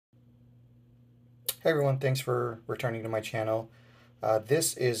Hey everyone, thanks for returning to my channel.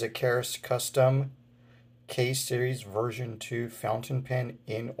 This is a Karas Custom K-Series version 2 fountain pen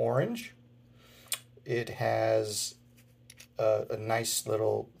in orange. It has a nice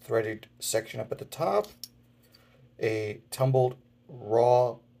little threaded section up at the top, a tumbled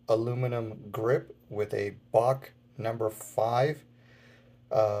raw aluminum grip with a Bock number 5.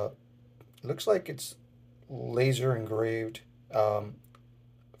 Looks like it's laser engraved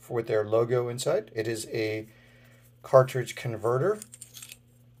with their logo inside. It is a cartridge converter,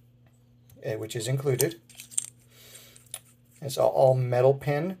 which is included. It's all metal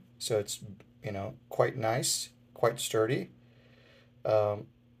pen, so it's quite nice, quite sturdy. Um,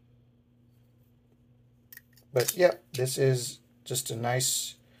 but yeah, this is just a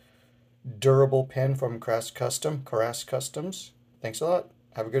nice durable pen from Karas Customs. Thanks a lot.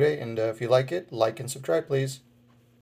 Have a good day, and if you like it, like and subscribe, please.